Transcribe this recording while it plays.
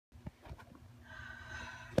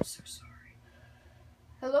So sorry.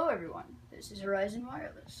 Hello everyone, this is Horizon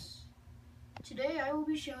Wireless. Today I will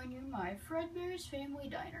be showing you my Fredbear's Family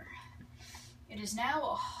Diner. It is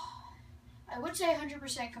now, I would say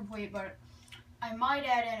 100% complete, but I might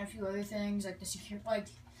add in a few other things like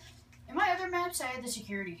in my other maps I had the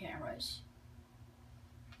security cameras.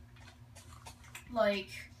 Like,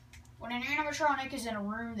 when an animatronic is in a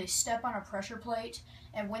room, they step on a pressure plate,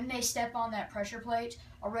 and when they step on that pressure plate,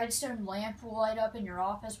 a redstone lamp will light up in your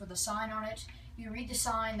office with a sign on it. You read the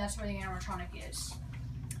sign, that's where the animatronic is.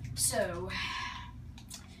 So,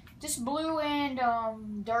 this blue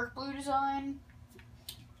and dark blue design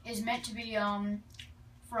is meant to be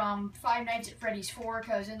from Five Nights at Freddy's 4,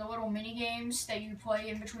 because in the little mini games that you play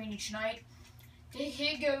in between each night,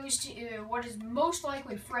 it goes to what is most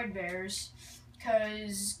likely Fredbear's,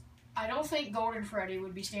 because I don't think Golden Freddy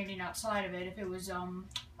would be standing outside of it if it was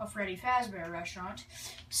a Freddy Fazbear restaurant.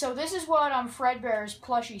 So this is what Fredbear's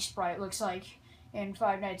plushie sprite looks like in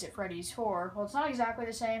Five Nights at Freddy's 4. Well, it's not exactly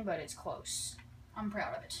the same, but it's close. I'm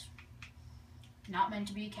proud of it. Not meant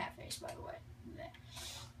to be a cat face, by the way.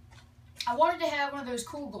 I wanted to have one of those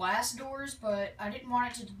cool glass doors, but I didn't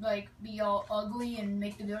want it to be all ugly and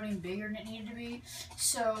make the building bigger than it needed to be.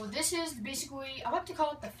 So this is basically, I like to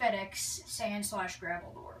call it the FedEx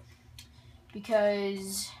sand/gravel door,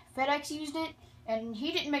 because FedEx used it and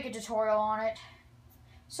he didn't make a tutorial on it.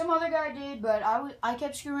 Some other guy did, but I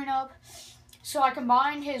kept screwing up. So I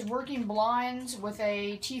combined his working blinds with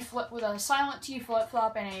a silent T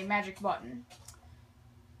flip-flop and a magic button.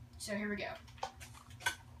 So here we go.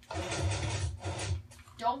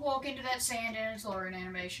 Don't walk into that sand in its lowering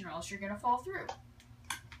animation, or else you're going to fall through.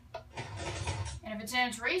 And if it's in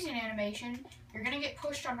its raising animation, you're going to get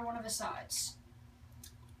pushed onto one of the sides.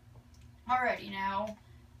 Alrighty, now,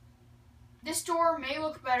 this door may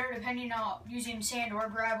look better depending on using sand or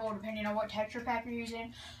gravel, depending on what texture pack you're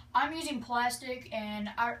using. I'm using plastic, and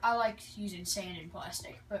I like using sand and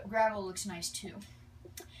plastic, but gravel looks nice too.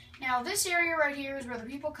 Now, this area right here is where the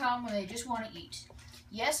people come when they just want to eat.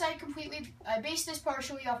 Yes, I based this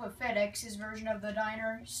partially off of FedEx's version of the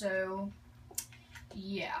diner, so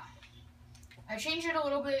yeah. I changed it a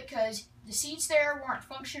little bit because the seats there weren't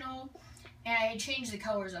functional, and I changed the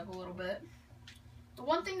colors up a little bit. The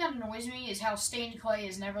one thing that annoys me is how stained clay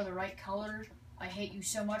is never the right color. I hate you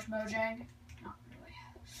so much, Mojang. Not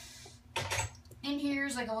really. In here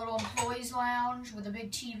is like a little employee's lounge with a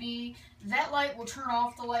big TV. That light will turn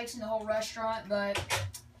off the lights in the whole restaurant, but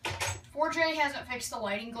 4J hasn't fixed the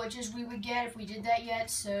lighting glitches we would get if we did that yet,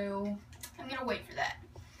 so I'm going to wait for that.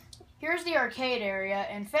 Here's the arcade area,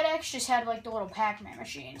 and FedEx just had like the little Pac-Man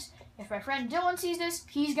machines. If my friend Dylan sees this,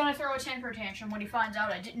 he's going to throw a temper tantrum when he finds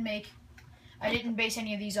out I didn't base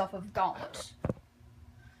any of these off of gauntlets.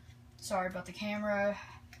 Sorry about the camera.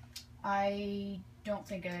 I don't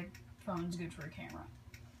think a phone's good for a camera.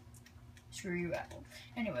 Screw you, Apple.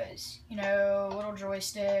 Anyways, little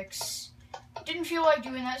joysticks. Didn't feel like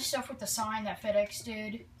doing that stuff with the sign that FedEx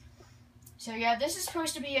did. So yeah, this is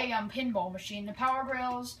supposed to be a pinball machine. The power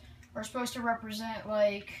rails are supposed to represent,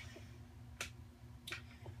 like,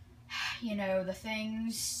 the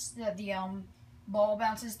things that the ball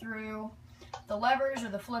bounces through. The levers are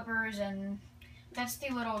the flippers, and that's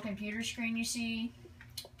the little computer screen you see.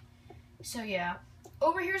 So yeah.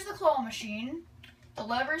 Over here's the claw machine. The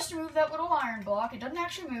levers to move that little iron block. It doesn't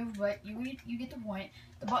actually move, but you get the point.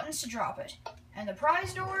 The buttons to drop it. And the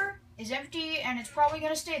prize door is empty, and it's probably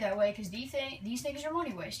going to stay that way because these things are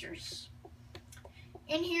money wasters.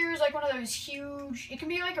 In here is like one of those huge, it can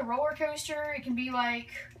be like a roller coaster. It can be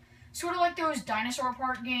like, sort of like those dinosaur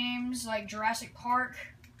park games, like Jurassic Park,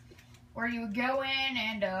 where you would go in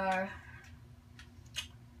and, I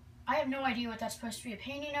have no idea what that's supposed to be a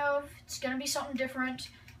painting of. It's going to be something different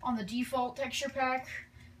on the default texture pack,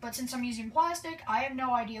 but since I'm using plastic, I have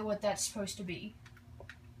no idea what that's supposed to be.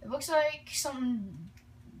 It looks like something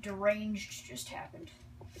deranged just happened.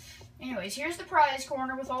 Anyways, here's the prize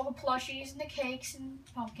corner with all the plushies and the cakes and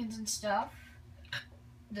pumpkins and stuff.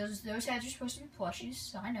 Those heads are supposed to be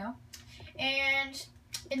plushies, I know. And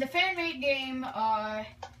in the fan-made game,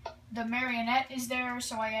 the marionette is there,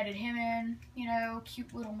 so I added him in.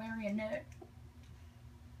 Cute little marionette.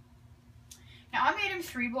 Now, I made him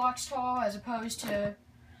 3 blocks tall as opposed to,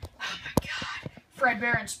 oh my god,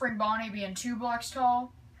 Fredbear and Spring Bonnie being 2 blocks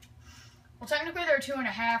tall. Well, technically they're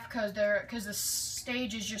 2.5 because the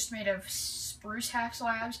stage is just made of spruce half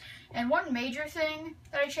slabs. And one major thing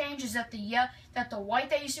that I changed is that the white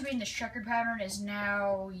that used to be in this checkered pattern is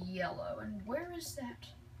now yellow. And where is that?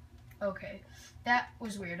 Okay, that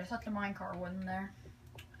was weird. I thought the minecart wasn't there.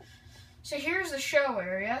 So here's the show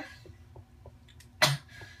area.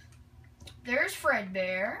 there's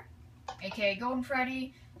Fredbear, aka Golden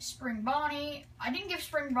Freddy, Spring Bonnie. I didn't give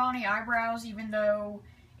Spring Bonnie eyebrows, even though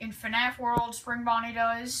in FNAF World, Spring Bonnie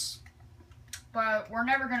does. But we're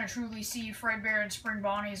never going to truly see Fredbear and Spring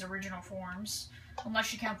Bonnie's original forms,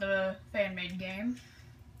 unless you count the fan-made game.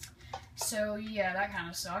 So yeah, that kind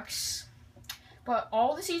of sucks. But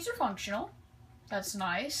all the seats are functional. That's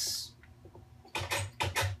nice.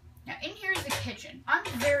 Now in here's the kitchen. I'm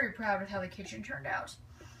very proud of how the kitchen turned out.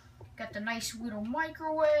 Got the nice little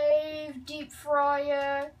microwave, deep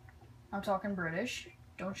fryer. I'm talking British.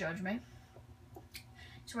 Don't judge me.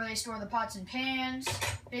 It's where they store the pots and pans.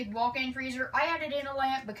 Big walk-in freezer. I added in a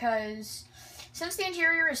lamp because since the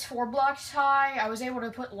interior is 4 blocks high, I was able to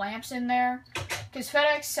put lamps in there. Because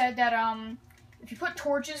FedEx said that if you put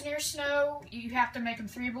torches near snow, you have to make them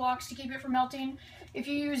 3 blocks to keep it from melting. If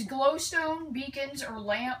you use glowstone, beacons, or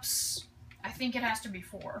lamps, I think it has to be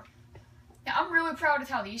 4. Now, I'm really proud of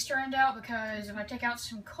how these turned out because if I take out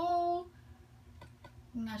some coal,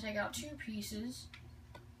 I'm going to take out 2 pieces.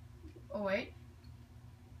 Oh, wait.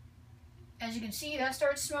 As you can see, that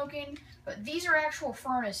starts smoking, but these are actual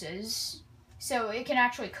furnaces, so it can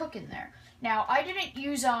actually cook in there. Now, I didn't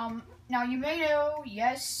use, now you may know,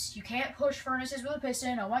 yes, you can't push furnaces with a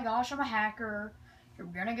piston. Oh my gosh, I'm a hacker. You're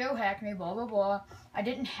gonna go hack me, blah, blah, blah. I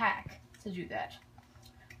didn't hack to do that.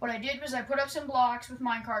 What I did was I put up some blocks with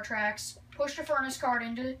minecart tracks, pushed a furnace cart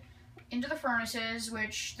into the furnaces,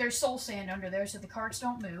 which there's soul sand under there, so the carts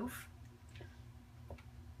don't move.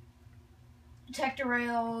 Detector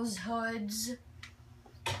rails, hoods,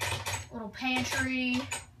 little pantry,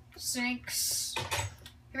 sinks.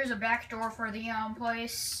 Here's a back door for the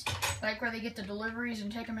place, like where they get the deliveries and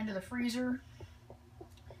take them into the freezer.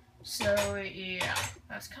 So yeah,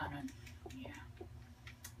 that's kind of, yeah.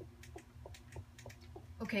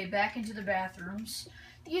 Okay, back into the bathrooms.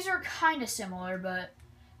 These are kind of similar, but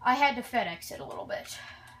I had to FedEx it a little bit.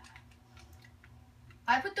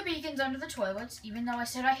 I put the beacons under the toilets, even though I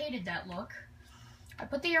said I hated that look. I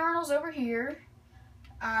put the urinals over here.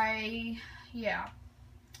 Yeah.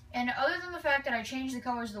 And other than the fact that I changed the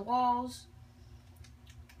colors of the walls,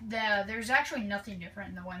 there's actually nothing different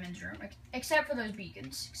in the women's room, except for those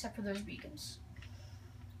beacons.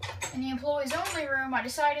 In the employees only room, I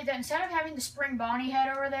decided that instead of having the Spring Bonnie head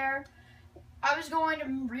over there, I was going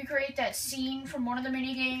to recreate that scene from one of the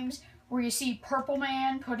mini games where you see Purple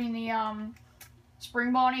Man putting the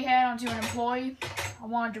Spring Bonnie head onto an employee. I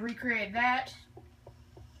wanted to recreate that.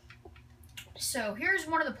 So here's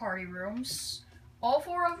one of the party rooms. All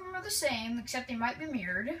 4 of them are the same, except they might be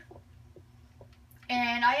mirrored.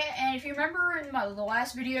 And if you remember in the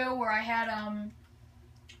last video where I had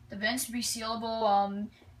the vents be sealable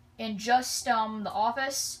in just the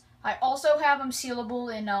office, I also have them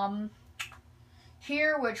sealable in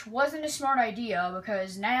here, which wasn't a smart idea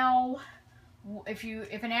because now if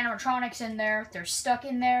an animatronic's in there, they're stuck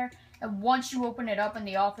in there. And once you open it up in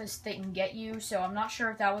the office, they can get you. So I'm not sure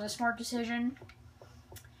if that was a smart decision.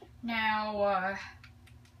 Now,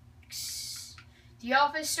 the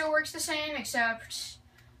office still works the same, except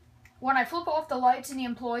when I flip off the lights in the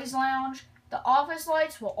employees' lounge, the office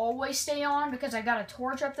lights will always stay on because I got a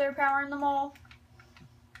torch up there powering them all.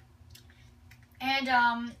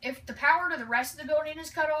 And if the power to the rest of the building is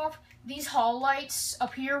cut off, these hall lights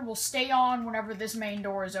up here will stay on whenever this main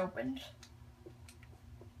door is opened.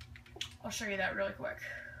 I'll show you that really quick.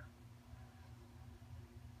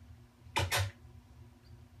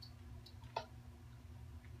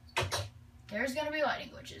 There's going to be lighting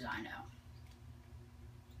glitches, I know.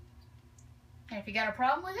 And if you got a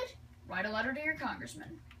problem with it, write a letter to your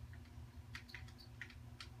congressman.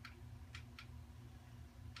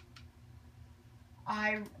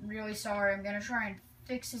 I'm really sorry. I'm going to try and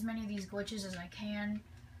fix as many of these glitches as I can,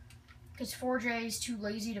 because 4J is too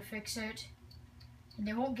lazy to fix it. And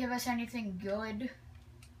they won't give us anything good.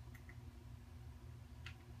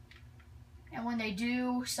 And when they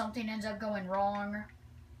do, something ends up going wrong.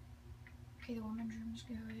 Okay, the women's room's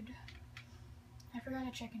good. I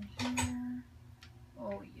forgot to check in here.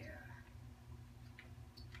 Oh, yeah.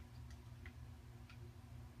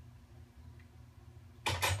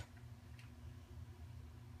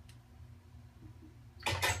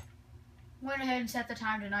 Went ahead and set the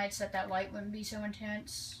time tonight so that light wouldn't be so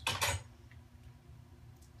intense.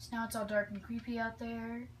 So now it's all dark and creepy out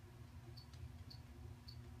there.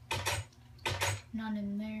 None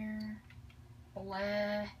in there.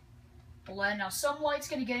 Blah. Blah. Now some light's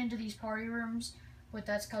gonna get into these party rooms, but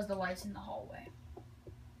that's because the light's in the hallway.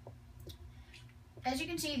 As you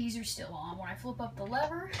can see, these are still on. When I flip up the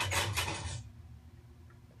lever,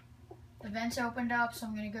 the vents opened up, so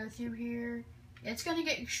I'm gonna go through here. It's gonna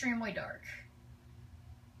get extremely dark.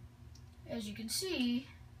 as you can see,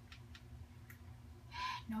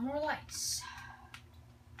 no more lights.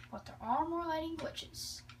 But there are more lighting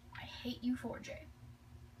glitches. I hate you, 4J.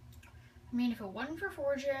 I mean, if it wasn't for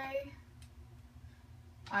 4J,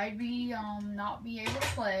 I'd be, not be able to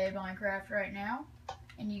play Minecraft right now.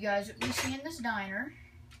 And you guys would be seeing this diner.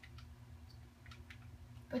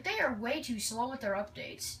 But they are way too slow with their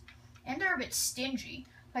updates. And they're a bit stingy.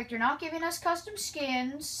 Like, they're not giving us custom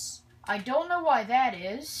skins. I don't know why that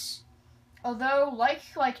is. Although, like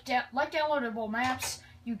downloadable maps,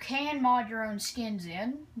 you can mod your own skins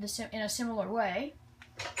in a similar way.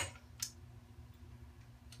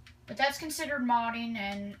 But that's considered modding,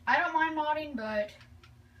 and I don't mind modding, but...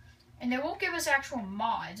 And they won't give us actual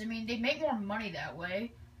mods. I mean, they'd make more money that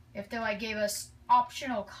way if they, like, gave us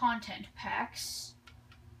optional content packs.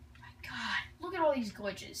 My God, look at all these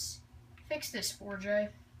glitches. Fix this, 4J.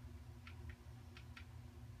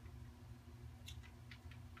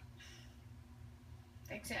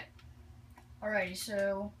 Fix it. Alrighty,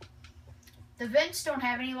 so the vents don't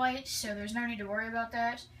have any lights, so there's no need to worry about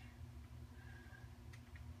that.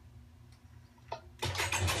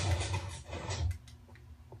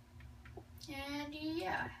 And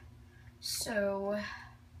yeah, so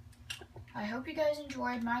I hope you guys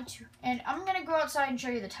enjoyed my tour. And I'm gonna go outside and show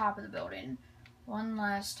you the top of the building one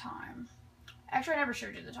last time. Actually, I never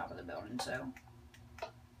showed you the top of the building, so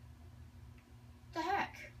the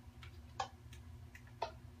heck?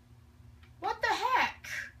 What the heck?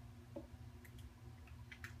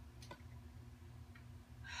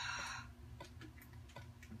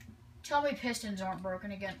 Tell me pistons aren't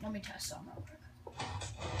broken again. Let me test some real quick.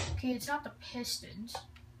 Okay, it's not the pistons.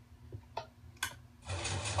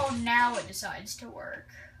 Oh, now it decides to work.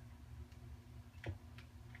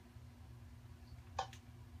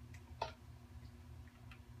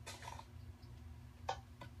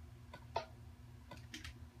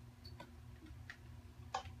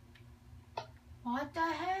 What the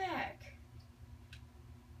heck?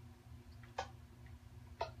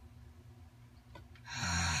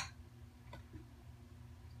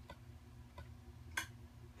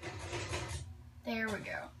 There we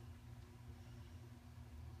go.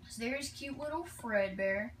 So there's cute little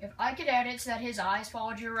Fredbear. If I could add it so that his eyes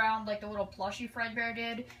followed you around like the little plushie Fredbear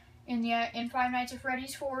did in Five Nights at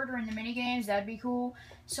Freddy's 4 during the mini games, that'd be cool.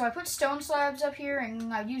 So I put stone slabs up here,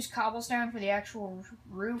 and I used cobblestone for the actual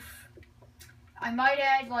roof. I might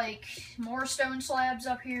add, like, more stone slabs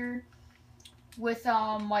up here with,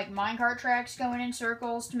 like, minecart tracks going in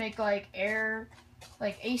circles to make, like,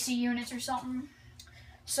 like, AC units or something.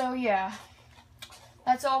 So, yeah.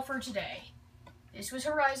 That's all for today. This was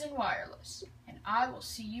Horizon Wireless, and I will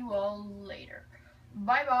see you all later.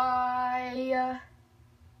 Bye-bye!